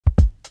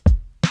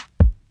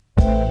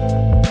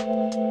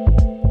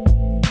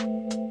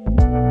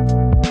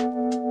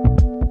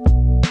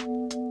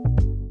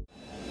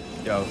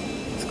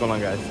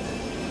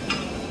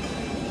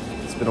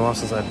while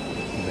since I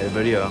made a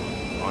video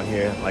on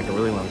here, like a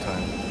really long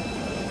time.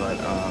 But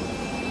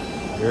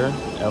here,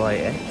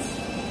 LAX.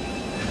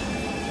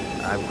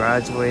 I've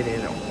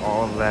graduated,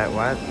 all of that. Well,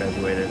 I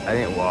graduated. I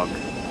didn't walk.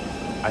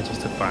 I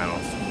just took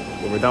finals.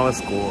 But we're done with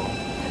school.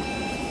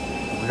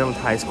 We're done with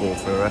high school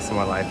for the rest of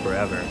my life,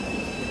 forever.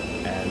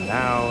 And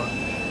now,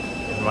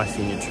 it's my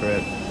senior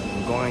trip.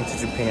 I'm going to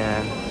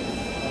Japan.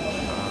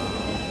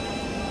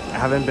 I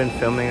haven't been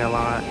filming a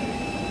lot.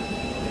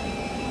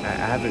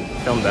 I haven't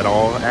filmed at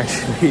all,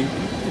 actually.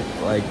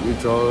 Like, we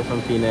drove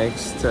from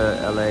Phoenix to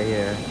LA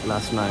here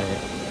last night.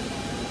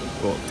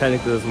 Well,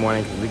 technically this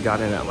morning, because we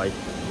got in at like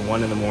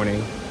 1 in the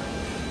morning.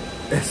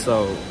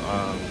 So,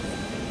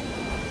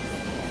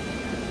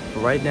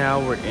 right now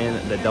we're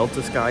in the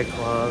Delta Sky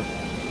Club.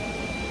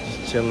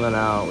 Just chilling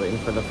out, waiting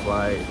for the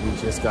flight. We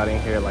just got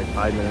in here like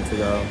 5 minutes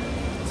ago.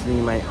 It's me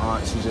and my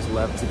aunt, she just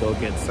left to go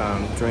get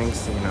some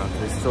drinks, you know,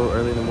 because it's so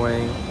early in the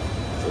morning.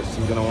 So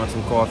she's gonna want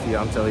some coffee,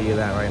 I'm telling you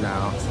that right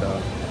now.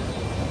 So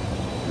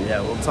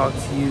yeah, we'll talk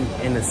to you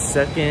in a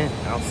second.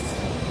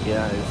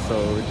 So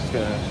we're just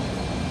gonna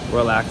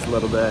relax a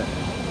little bit,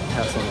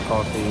 have some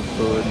coffee,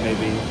 food,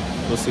 maybe.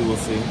 We'll see.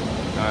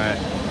 Alright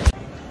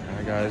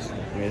guys,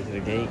 we made it to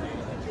the gate.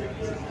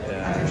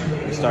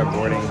 We start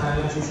boarding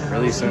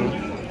really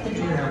soon.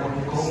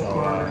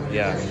 So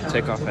yeah,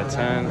 take off at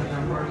 10.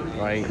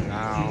 Right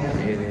now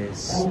it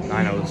is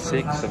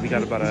 9:06, so we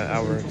got about an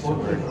hour, so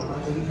we're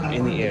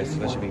in the air, so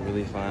that should be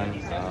really fun.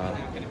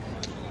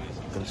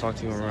 Gonna talk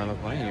to you when we're on the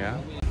plane, yeah?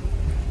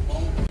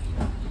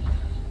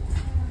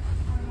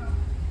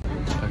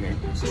 Okay,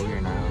 so we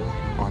are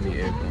now on the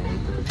airplane.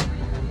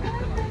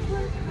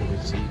 You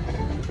see,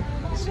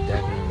 it's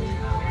definitely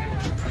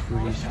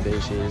pretty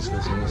spacious.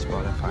 This is the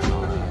spot I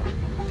finally.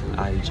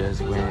 I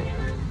just went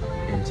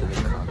into the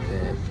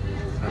cockpit.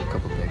 I have a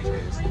couple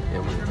pictures.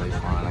 It was really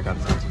fun. I got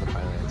to talk to the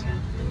pilot,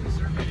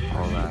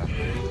 all that.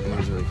 It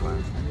was really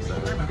fun. So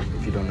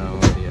if you don't know,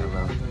 yeah, I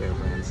love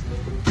airplanes.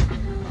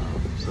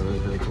 So it was a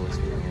really cool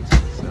experience.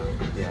 So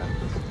yeah,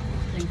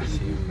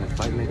 see you in the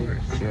flight maybe.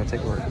 See you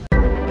take work.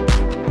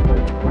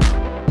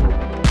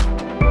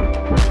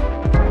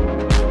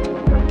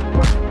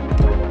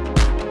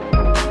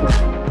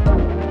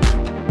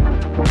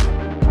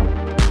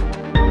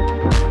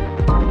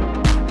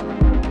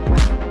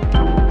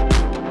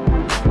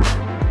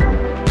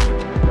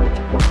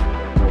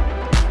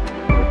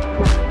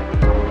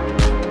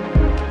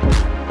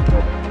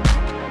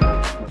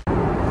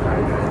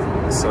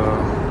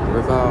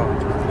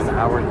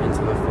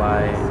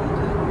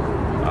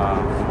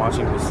 I'm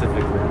watching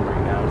Pacific Rim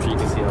right now. I'm sure you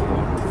can see a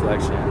little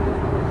reflection. I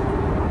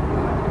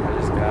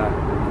just got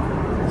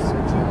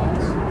some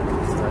things.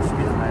 So that should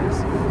be nice.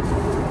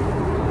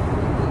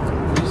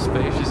 Pretty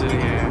spacious in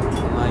here. I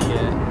like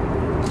it.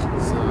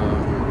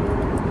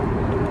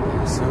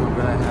 So we're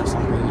gonna have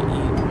something to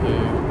eat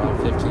here in about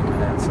 15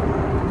 minutes. So I'm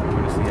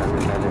gonna see how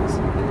good that is.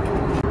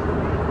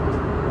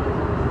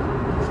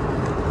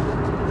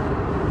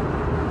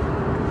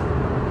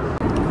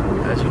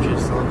 As you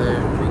just saw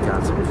there, we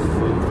got some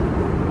food.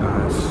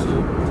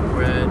 Soup,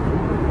 bread,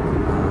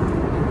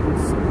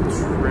 some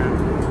shrimp,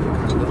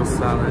 a little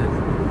salad,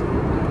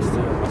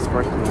 still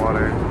sparkling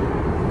water.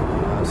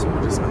 So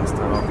we're just gonna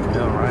start off the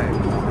meal, right? You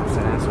know what I'm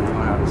saying? So we're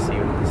gonna have to see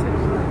what this is.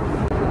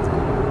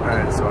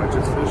 Alright, so I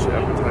just finished the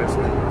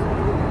appetizer.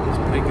 It's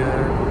pretty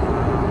good.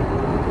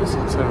 There's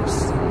some sort of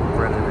soup,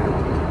 bread in it.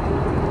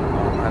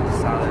 I had the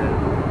salad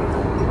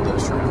with the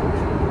shrimp.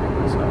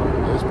 So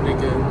it was pretty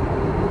good.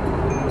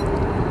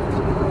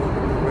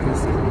 We're gonna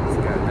see what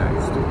we got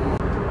next.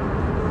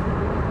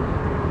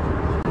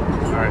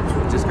 Alright,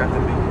 we just got the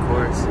main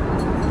course.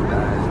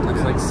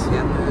 Looks like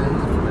salmon.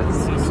 Let's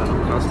see,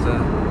 some pasta,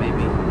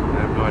 maybe. I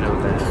have no idea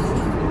what that is.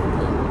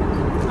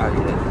 I'll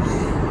eat it.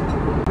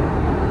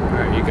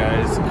 Alright, you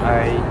guys,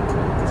 I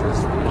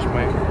just finished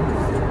my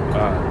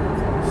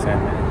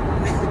salmon.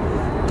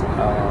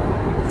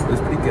 It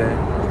was pretty good.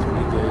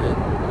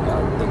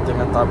 The thing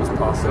I thought was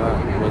pasta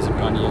was an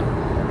onion.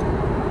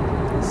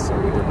 So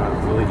we did not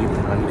fully eat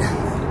the onion.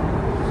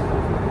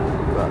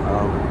 But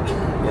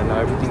yeah, no,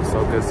 everything's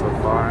so good so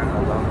far. I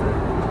love it.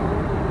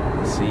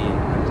 See, I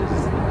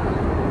just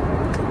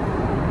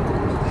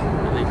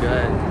really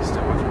good.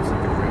 Still watching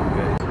Pacific Rim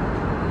good.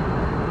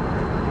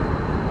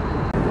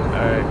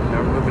 Alright, now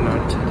we're moving on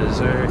to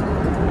dessert. I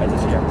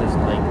just got this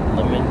like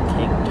lemon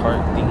cake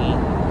tart thingy.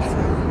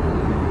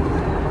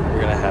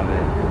 We're gonna have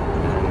it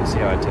and see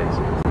how it tastes.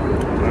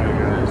 Alright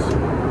guys,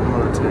 I'm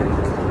gonna take a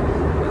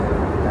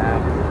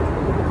nap.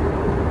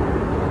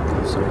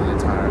 I'm so really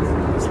tired from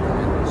this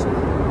night. So I'm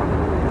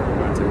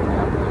gonna take a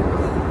nap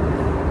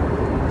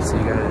and see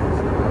you guys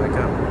when I wake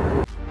up.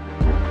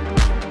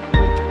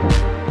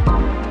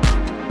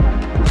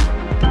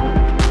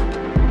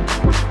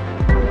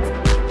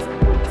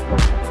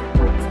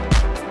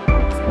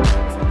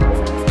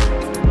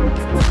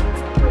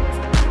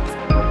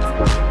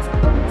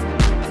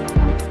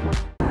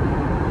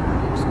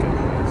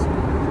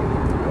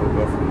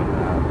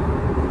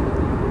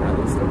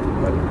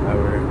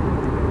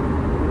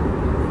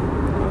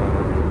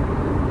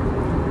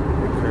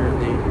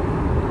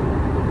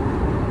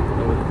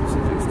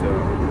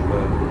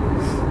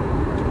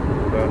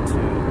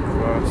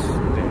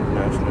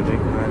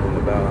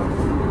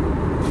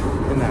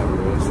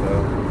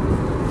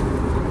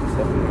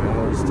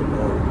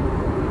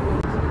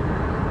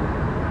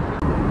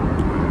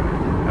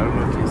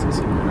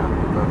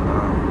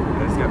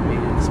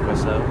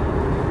 so.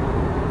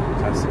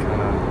 Just to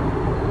kind of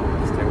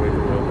stay awake a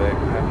little bit. I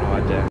have no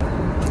idea.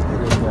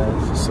 Okay,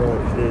 guys. So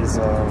it is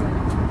 2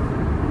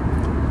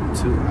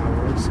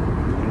 hours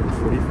and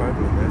 45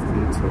 minutes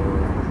until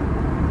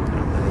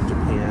I'm in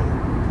Japan.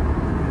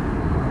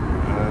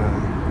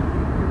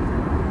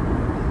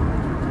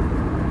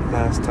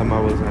 Last time I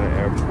was at an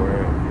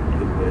airport,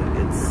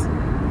 it's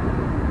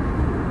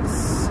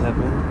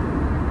 7.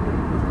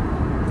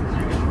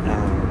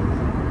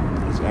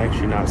 It's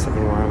actually not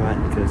 7 where I'm at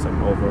because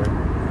I'm over.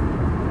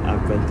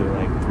 I've been through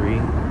like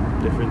 3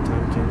 different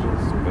time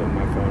changes, but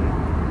my phone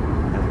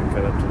hasn't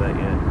caught up to that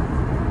yet.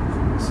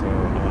 So,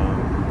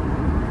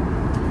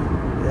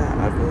 yeah,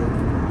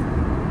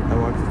 I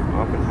watched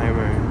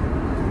Oppenheimer.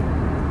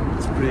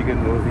 It's a pretty good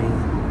movie.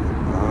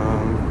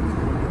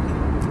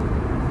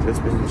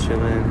 Just been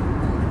chilling.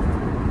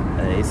 I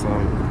ate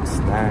some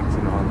snacks,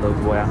 you know, on the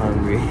boy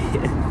hungry.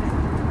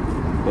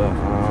 But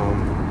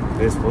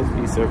they're supposed to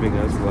be serving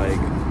us like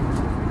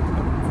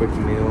a quick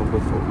meal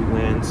before we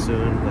land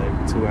soon,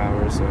 like 2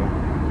 hours. So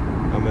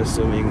I'm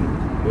assuming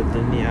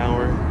within the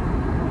hour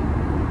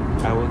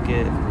I will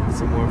get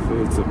some more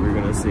food, so we're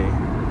gonna see.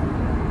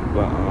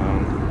 But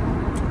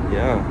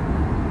yeah.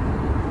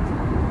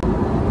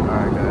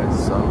 Alright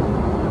guys, so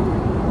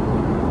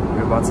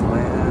we're about to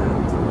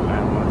land.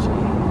 I'm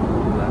watching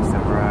Last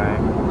Samurai,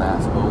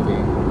 last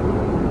movie.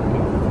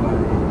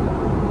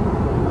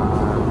 I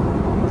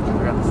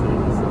forgot to say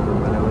this,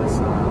 but it was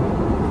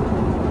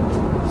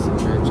some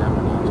good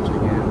Japanese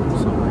chicken,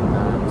 something like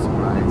that, some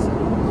rice. It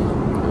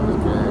was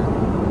good.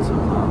 So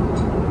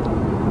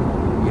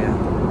yeah,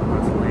 I'm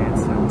about to land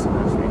soon, so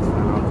that makes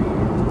fun. I'll be in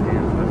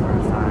Japan for the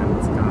first time.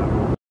 Let's go.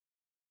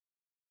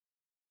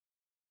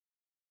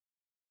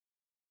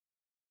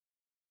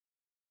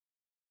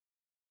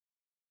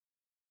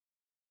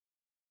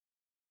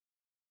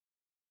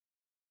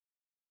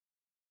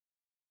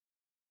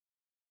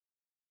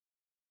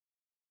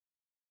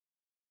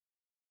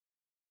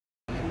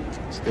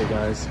 It's good,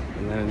 guys.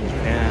 And then in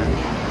Japan,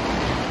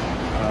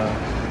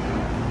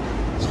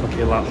 it's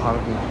fucking a lot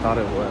hotter than I thought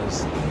it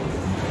was.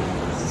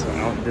 So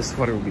this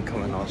sweater will be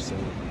coming off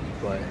soon,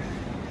 but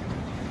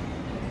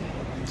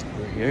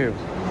we're here.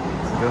 It's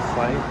a good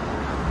flight.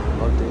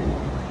 Loved it.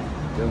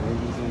 Good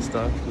movies and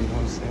stuff, you know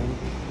what I'm saying?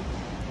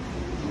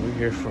 We're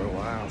here for a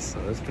while, so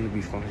it's gonna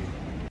be fun.